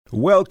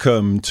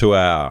Welcome to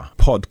our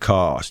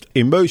podcast,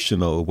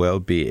 Emotional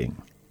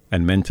Wellbeing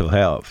and Mental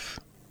Health.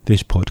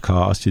 This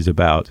podcast is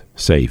about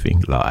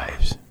saving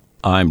lives.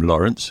 I'm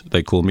Lawrence,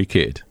 they call me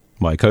Kid.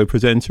 My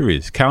co-presenter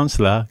is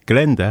Counsellor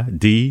Glenda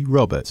D.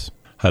 Roberts.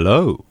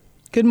 Hello.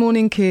 Good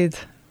morning, Kid.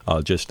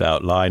 I'll just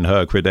outline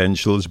her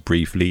credentials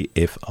briefly,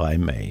 if I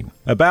may.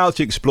 About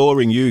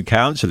Exploring You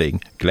Counselling,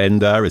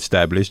 Glenda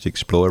established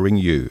Exploring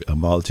You, a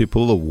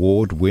multiple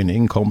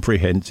award-winning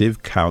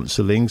comprehensive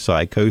counselling,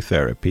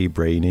 psychotherapy,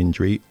 brain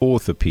injury,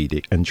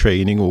 orthopedic and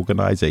training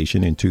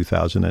organisation in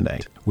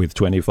 2008. With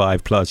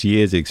 25 plus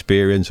years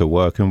experience of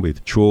working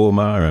with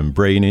trauma and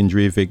brain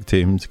injury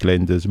victims,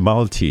 Glenda's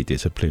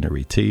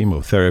multidisciplinary team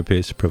of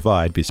therapists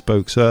provide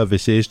bespoke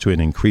services to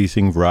an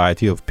increasing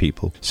variety of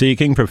people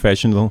seeking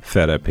professional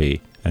therapy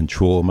and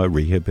trauma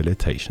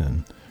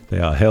rehabilitation. They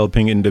are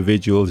helping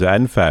individuals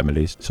and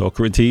families.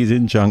 Socrates'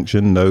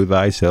 injunction, know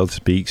thyself,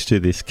 speaks to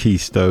this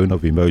keystone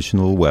of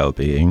emotional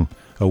well-being.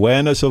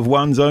 Awareness of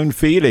one's own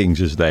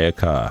feelings as they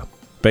occur.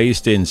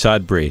 Based in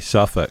Sudbury,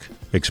 Suffolk,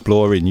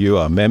 Exploring You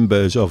are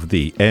members of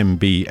the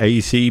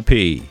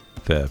MBACP,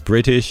 the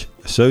British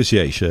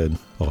Association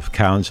of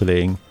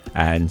Counselling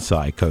and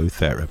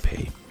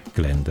Psychotherapy.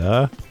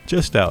 Glenda,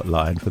 just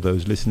outline for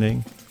those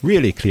listening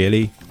really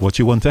clearly what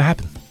you want to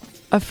happen.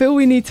 I feel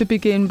we need to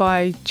begin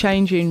by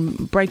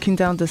breaking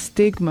down the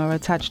stigma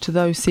attached to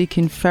those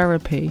seeking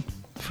therapy.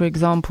 For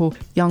example,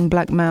 young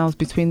black males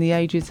between the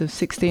ages of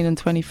 16 and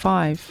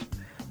 25.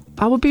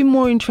 I would be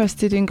more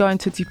interested in going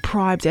to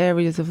deprived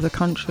areas of the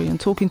country and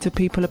talking to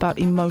people about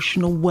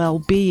emotional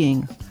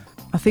well-being.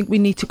 I think we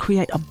need to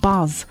create a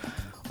buzz,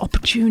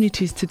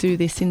 opportunities to do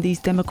this in these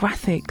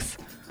demographics.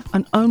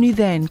 And only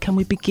then can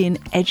we begin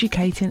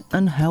educating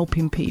and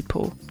helping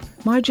people.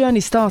 My journey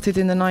started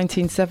in the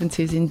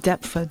 1970s in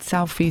Deptford,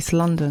 southeast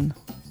London.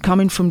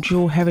 Coming from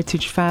dual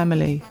heritage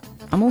family,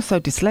 I'm also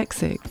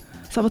dyslexic,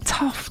 so a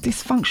tough,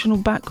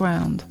 dysfunctional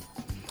background.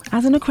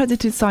 As an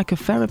accredited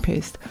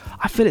psychotherapist,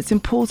 I feel it's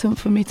important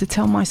for me to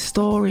tell my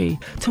story,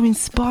 to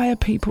inspire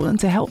people and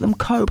to help them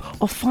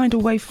cope or find a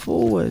way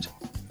forward.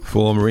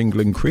 Former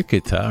England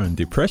cricketer and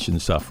depression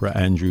sufferer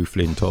Andrew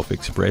Flintoff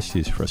expressed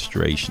his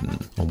frustration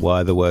on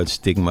why the word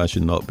stigma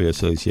should not be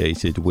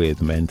associated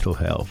with mental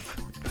health.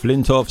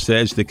 Flintoff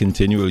says the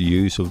continual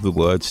use of the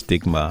word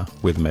stigma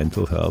with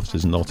mental health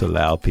does not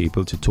allow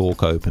people to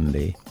talk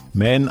openly.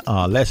 Men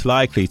are less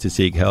likely to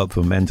seek help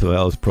for mental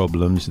health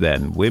problems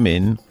than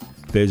women.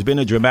 There's been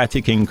a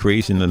dramatic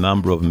increase in the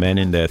number of men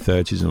in their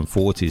 30s and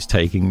 40s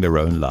taking their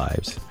own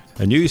lives.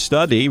 A new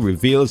study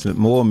reveals that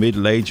more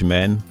middle-aged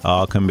men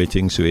are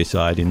committing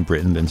suicide in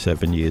Britain than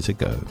 7 years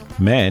ago.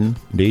 Men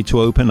need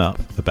to open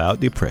up about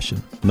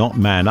depression, not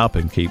man up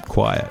and keep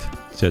quiet,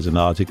 says an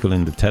article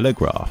in The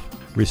Telegraph.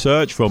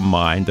 Research from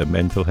Mind, a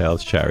mental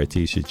health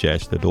charity,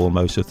 suggests that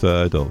almost a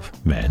third of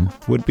men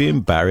would be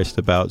embarrassed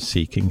about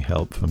seeking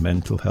help for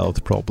mental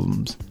health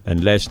problems,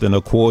 and less than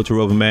a quarter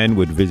of men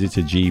would visit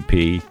a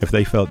GP if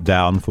they felt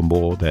down for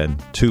more than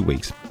 2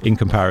 weeks, in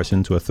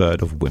comparison to a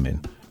third of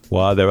women.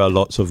 While there are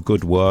lots of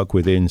good work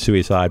within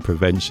suicide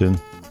prevention,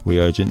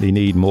 we urgently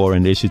need more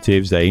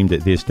initiatives aimed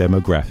at this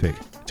demographic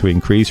to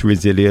increase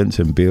resilience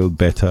and build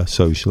better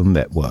social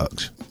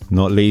networks.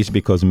 Not least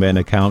because men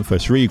account for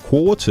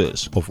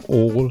 3/4 of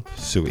all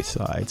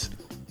suicides.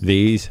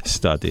 These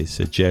studies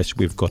suggest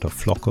we've got a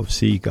flock of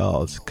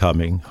seagulls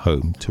coming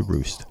home to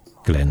roost.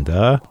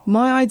 Glenda?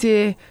 My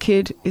idea,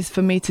 Kid, is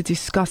for me to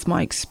discuss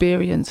my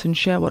experience and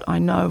share what I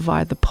know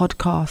via the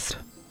podcast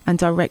and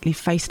directly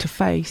face to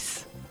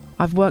face.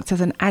 I've worked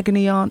as an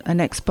agony aunt, an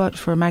expert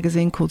for a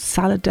magazine called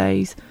Salad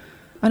Days,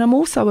 and I'm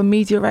also a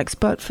media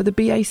expert for the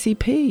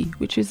BACP,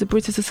 which is the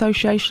British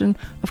Association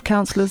of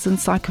Counsellors and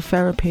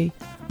Psychotherapy,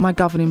 my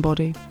governing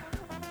body.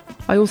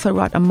 I also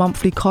write a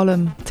monthly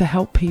column to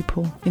help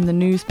people in the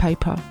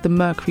newspaper, the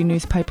Mercury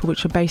newspaper,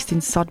 which are based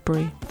in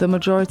Sudbury, the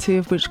majority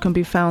of which can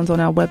be found on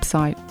our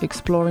website,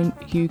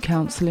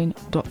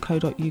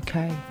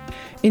 exploringyoucounselling.co.uk.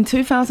 In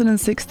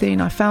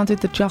 2016, I founded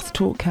the Just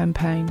Talk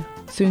campaign,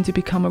 soon to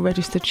become a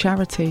registered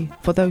charity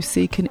for those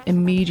seeking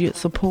immediate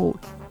support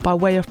by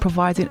way of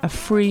providing a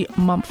free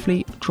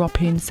monthly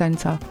drop-in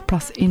centre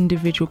plus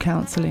individual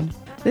counselling.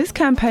 This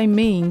campaign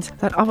means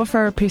that other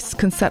therapists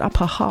can set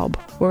up a hub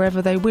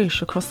wherever they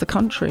wish across the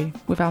country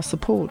with our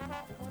support.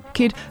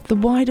 Kid, the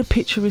wider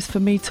picture is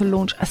for me to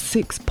launch a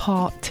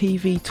 6-part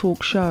TV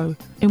talk show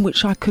in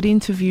which I could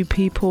interview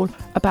people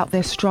about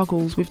their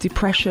struggles with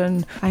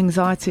depression,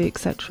 anxiety,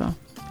 etc.,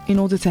 in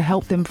order to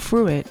help them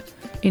through it,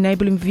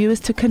 enabling viewers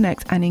to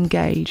connect and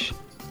engage,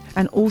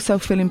 and also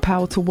feel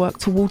empowered to work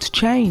towards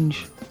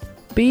change.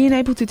 Being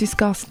able to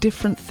discuss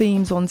different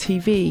themes on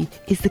TV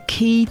is the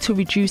key to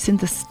reducing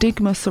the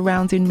stigma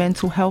surrounding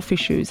mental health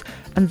issues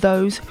and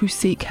those who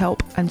seek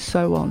help and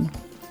so on.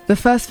 The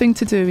first thing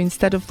to do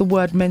instead of the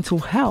word mental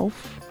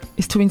health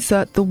is to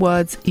insert the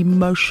words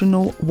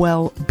emotional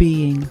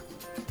well-being.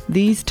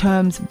 These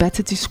terms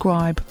better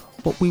describe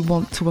what we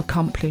want to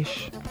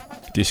accomplish.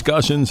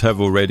 Discussions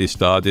have already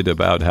started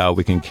about how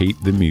we can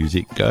keep the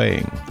music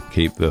going,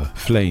 keep the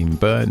flame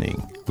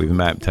burning we've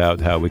mapped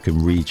out how we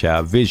can reach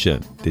our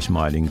vision. This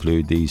might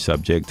include these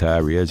subject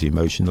areas: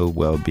 emotional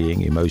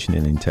well-being,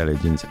 emotional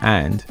intelligence,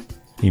 and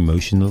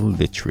emotional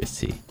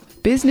literacy.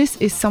 Business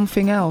is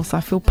something else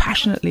I feel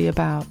passionately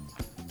about.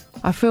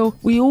 I feel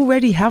we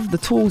already have the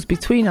tools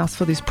between us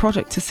for this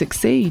project to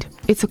succeed.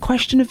 It's a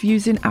question of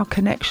using our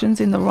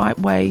connections in the right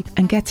way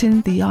and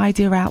getting the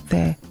idea out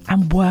there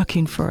and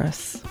working for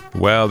us.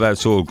 Well,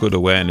 that's all good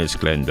awareness,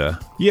 Glenda.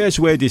 Yes,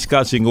 we're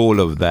discussing all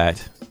of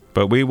that,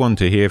 but we want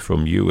to hear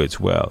from you as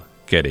well.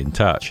 Get in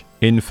touch.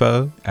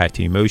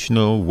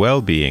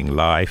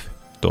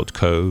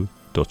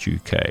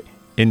 info@emotionalwellbeinglife.co.uk.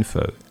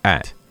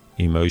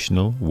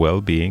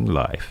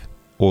 info@emotionalwellbeinglife,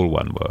 all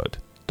one word,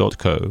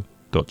 .co.uk.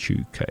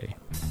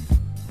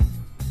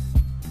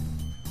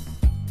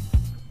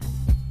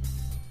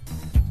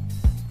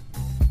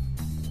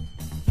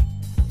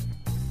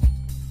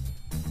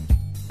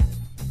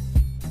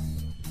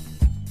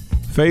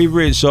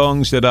 Favorite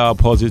songs that are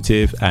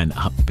positive and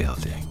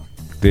upbuilding.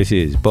 This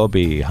is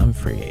Bobby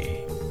Humphrey.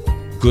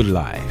 Good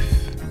Life.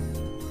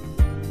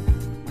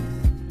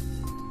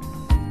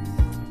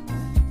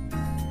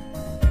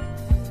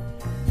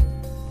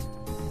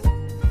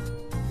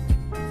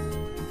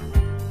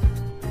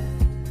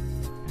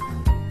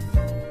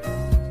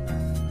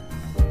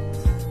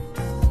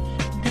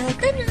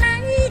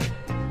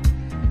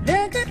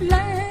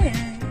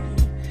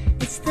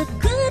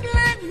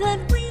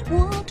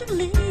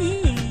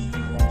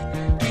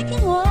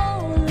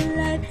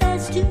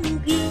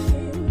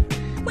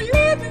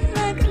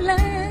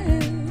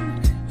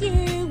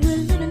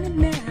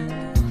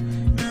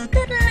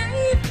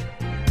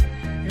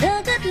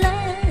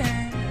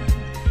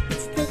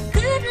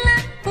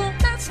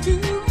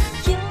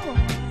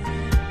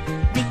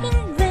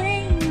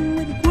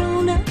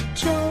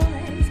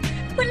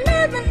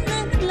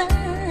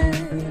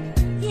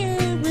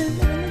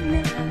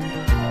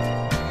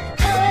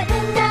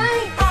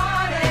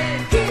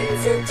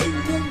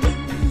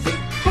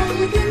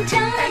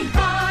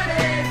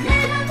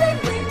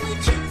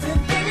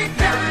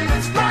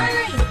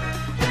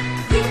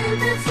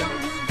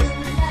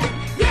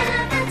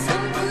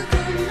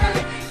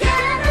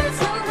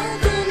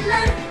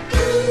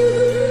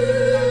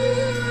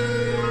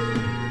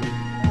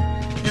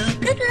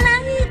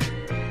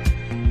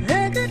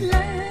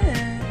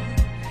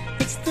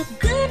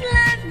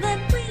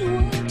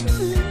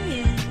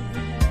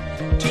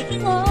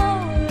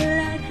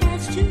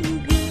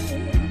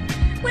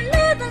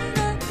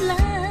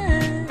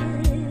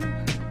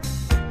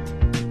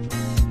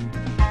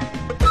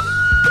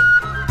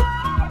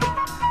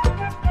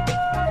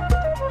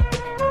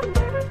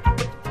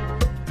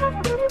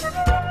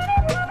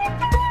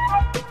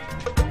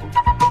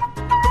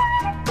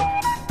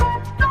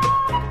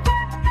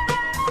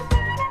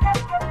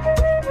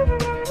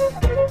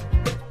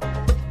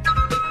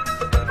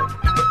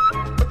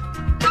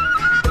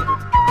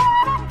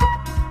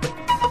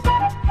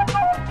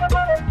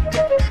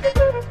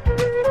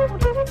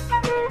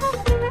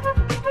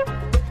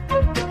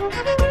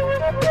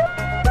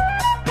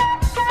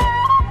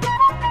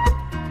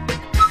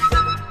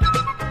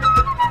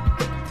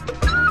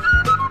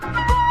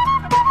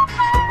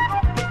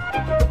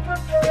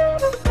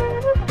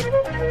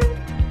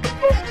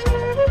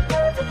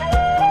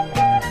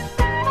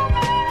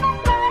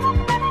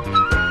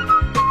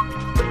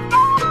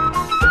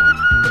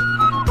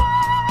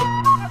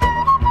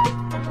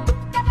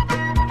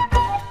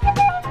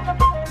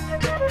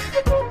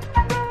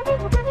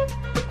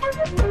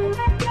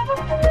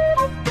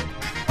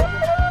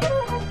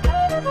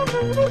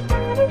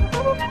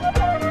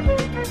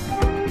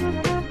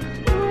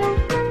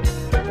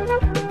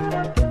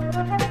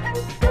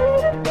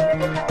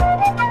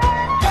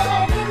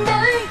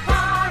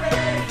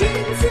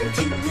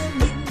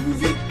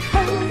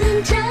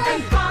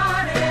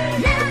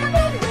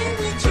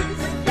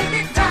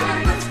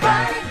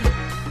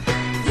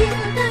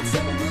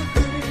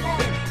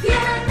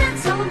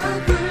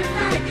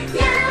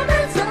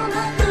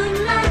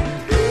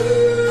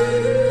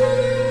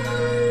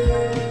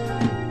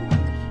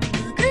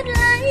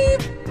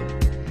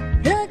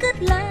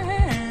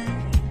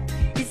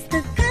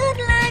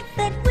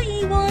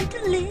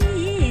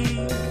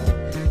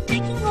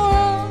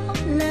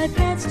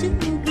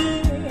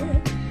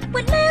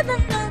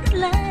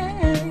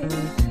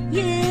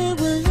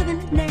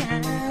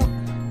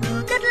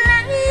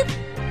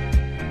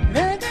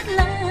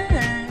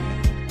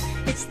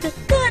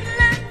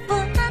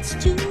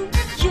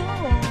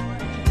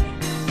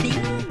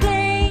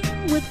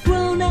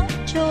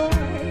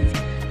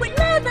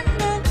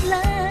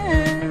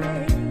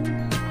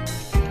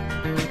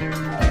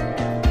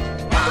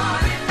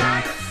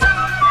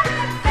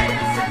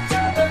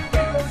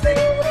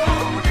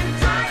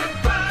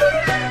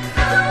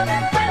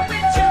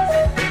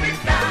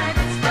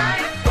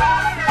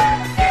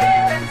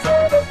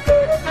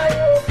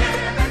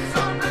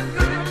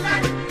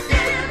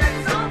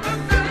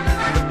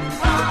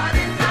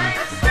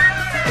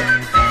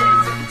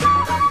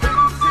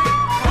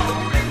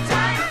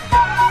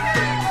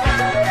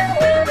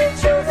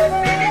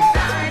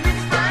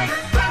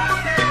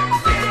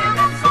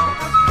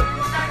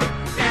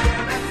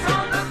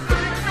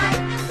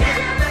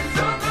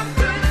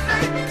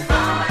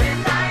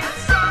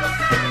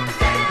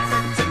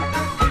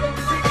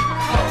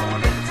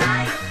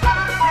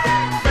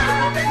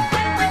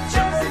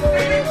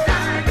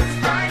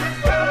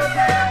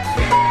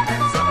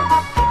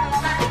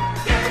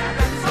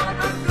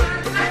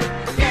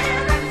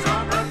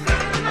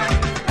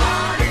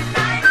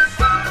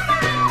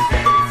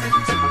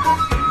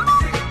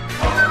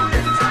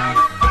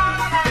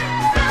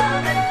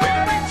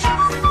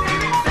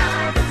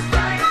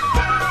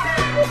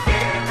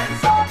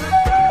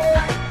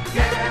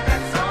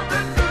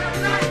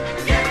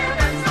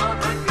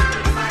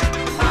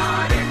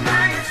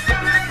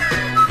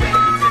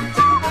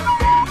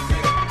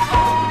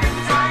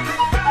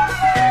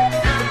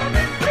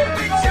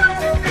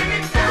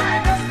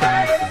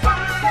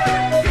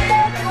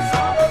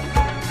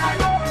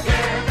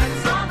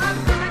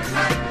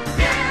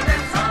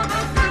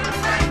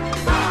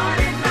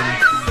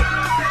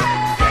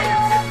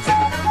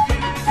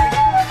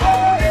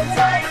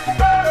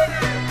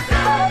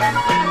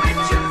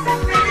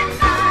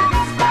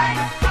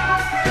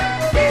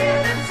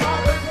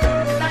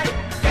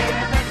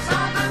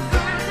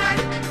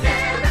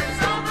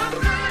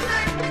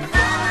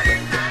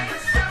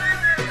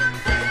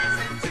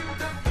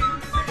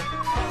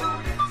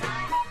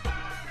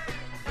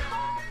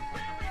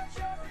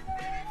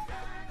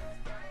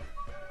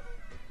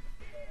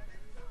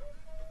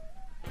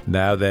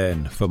 Now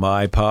then, for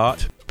my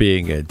part,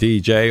 being a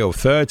DJ of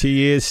 30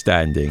 years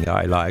standing,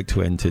 I like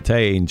to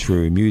entertain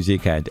through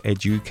music and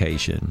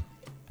education.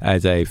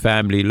 As a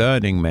family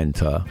learning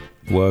mentor,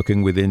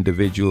 working with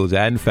individuals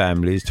and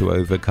families to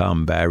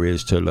overcome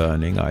barriers to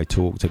learning, I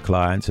talk to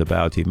clients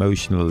about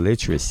emotional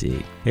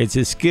literacy. It's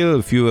a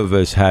skill few of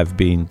us have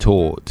been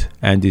taught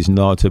and is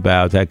not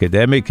about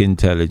academic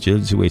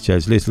intelligence, which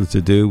has little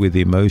to do with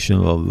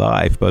emotional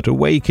life, but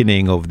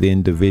awakening of the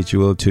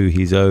individual to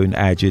his own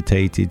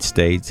agitated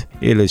state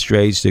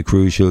illustrates the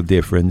crucial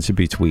difference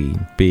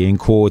between being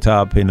caught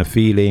up in a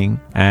feeling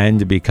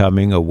and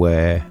becoming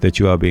aware that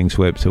you are being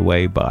swept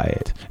away by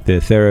it.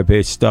 The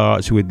therapist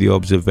starts with the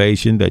observation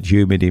that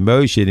human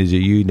emotion is a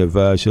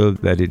universal,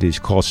 that it is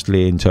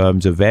costly in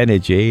terms of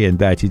energy, and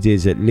that it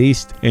is, at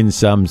least in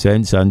some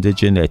sense, under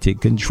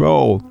genetic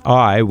control.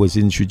 I was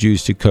introduced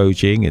to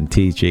coaching and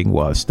teaching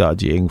while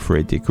studying for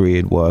a degree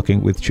in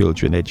working with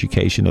children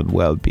education and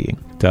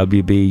well-being.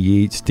 W.B.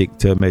 Yeats'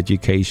 dictum,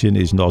 education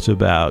is not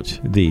about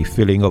the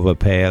filling of a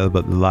pail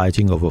but the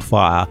lighting of a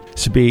fire,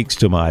 speaks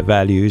to my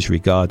values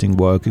regarding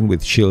working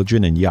with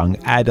children and young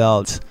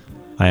adults.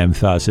 I am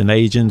thus an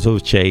agent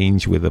of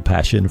change with a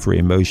passion for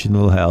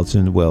emotional health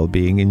and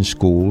well-being in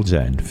schools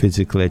and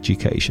physical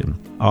education.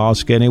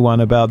 Ask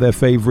anyone about their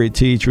favorite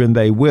teacher and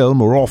they will,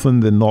 more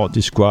often than not,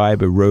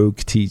 describe a rogue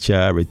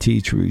teacher, a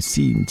teacher who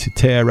seemed to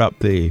tear up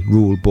the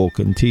rule book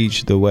and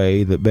teach the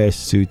way that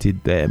best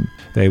suited them.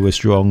 They were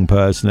strong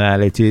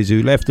personalities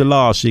who left a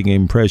lasting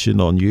impression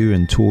on you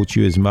and taught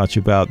you as much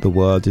about the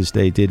world as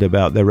they did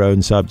about their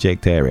own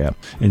subject area.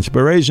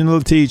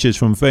 Inspirational teachers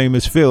from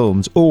famous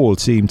films all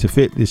seem to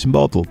fit this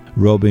model.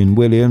 Robin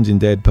Williams in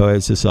Dead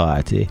Poets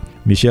Society,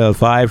 Michelle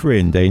Pfeiffer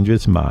in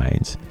Dangerous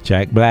Minds,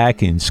 Jack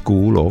Black in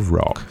School of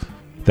Rock.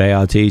 They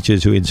are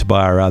teachers who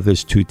inspire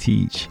others to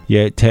teach,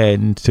 yet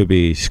tend to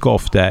be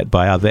scoffed at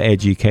by other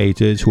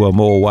educators who are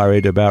more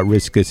worried about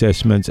risk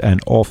assessments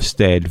and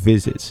Ofsted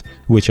visits,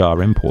 which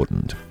are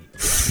important.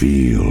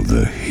 Feel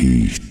the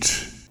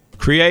heat.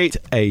 Create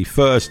a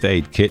first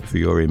aid kit for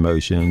your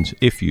emotions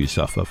if you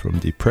suffer from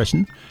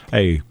depression.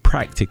 A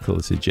practical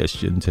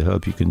suggestion to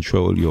help you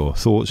control your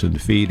thoughts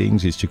and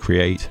feelings is to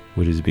create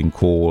what has been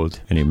called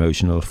an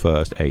emotional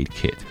first aid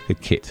kit. The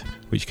kit,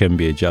 which can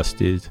be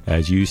adjusted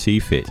as you see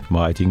fit,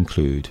 might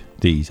include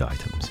these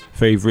items.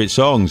 Favorite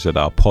songs that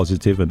are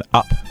positive and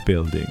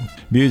upbuilding.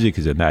 Music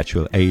is a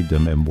natural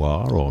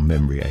aide-de-memoire or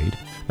memory aid.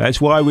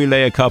 That's why we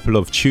lay a couple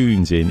of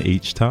tunes in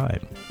each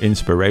time.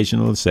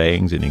 Inspirational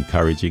sayings and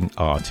encouraging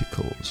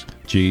articles.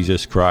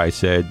 Jesus Christ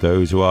said,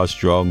 "Those who are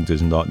strong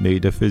does not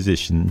need a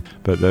physician,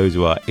 but those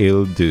who are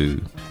ill do."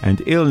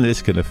 And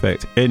illness can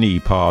affect any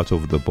part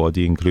of the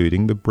body,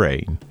 including the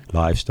brain.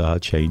 Lifestyle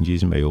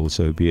changes may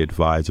also be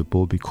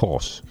advisable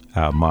because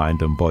our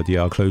mind and body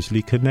are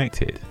closely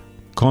connected.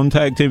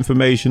 Contact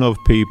information of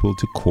people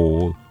to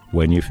call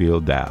when you feel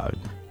down.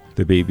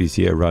 The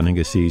BBC are running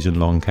a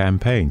season-long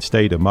campaign.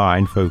 State of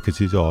Mind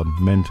focuses on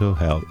mental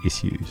health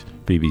issues.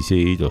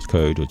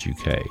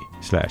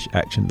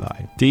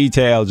 bbc.co.uk/actionline.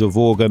 Details of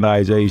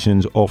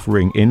organisations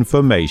offering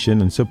information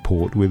and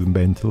support with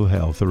mental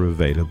health are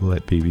available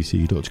at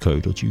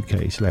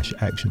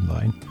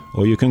bbc.co.uk/actionline.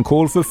 Or you can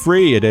call for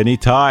free at any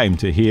time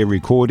to hear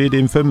recorded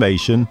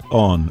information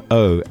on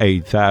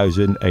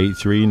 08000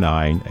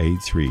 839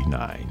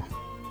 839.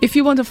 If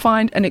you want to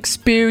find an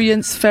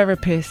experienced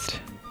therapist,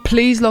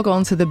 please log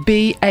on to the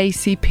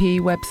BACP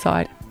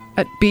website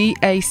at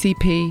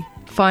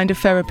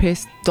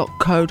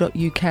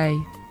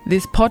bacpfindatherapist.co.uk.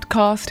 This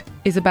podcast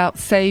is about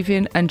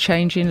saving and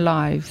changing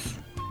lives.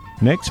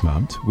 Next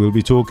month, we'll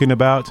be talking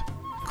about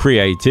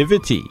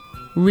creativity.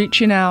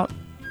 Reaching out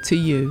to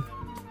you.